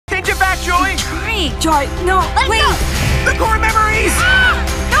me! Joy, no, please! The core memories!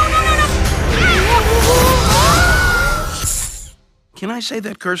 No, no, no, no! Can I say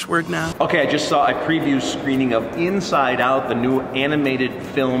that curse word now? Okay, I just saw a preview screening of Inside Out, the new animated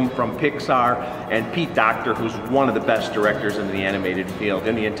film from Pixar, and Pete Docter, who's one of the best directors in the animated field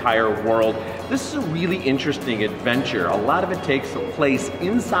in the entire world. This is a really interesting adventure. A lot of it takes place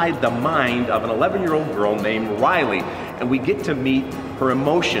inside the mind of an 11-year-old girl named Riley, and we get to meet her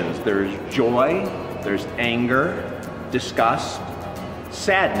emotions. There's joy, there's anger, disgust,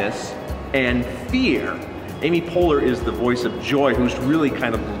 sadness, and fear. Amy Poehler is the voice of Joy, who's really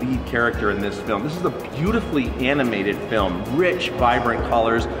kind of the lead character in this film. This is a beautifully animated film, rich, vibrant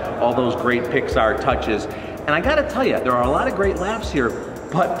colors, all those great Pixar touches. And I gotta tell you, there are a lot of great laughs here,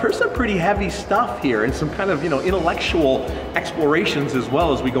 but there's some pretty heavy stuff here and some kind of, intellectual explorations as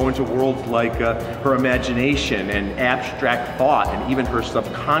well as we go into worlds like her imagination and abstract thought and even her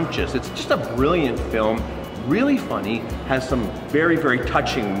subconscious. It's just a brilliant film. Really funny, has some very, very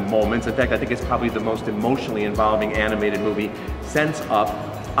touching moments. In fact, I think it's probably the most emotionally involving animated movie since Up.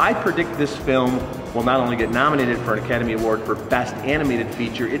 I predict this film will not only get nominated for an Academy Award for Best Animated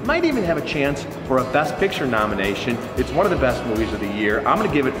Feature, it might even have a chance for a Best Picture nomination. It's one of the best movies of the year. I'm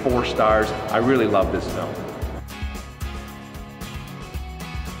gonna give it 4 stars. I really love this film.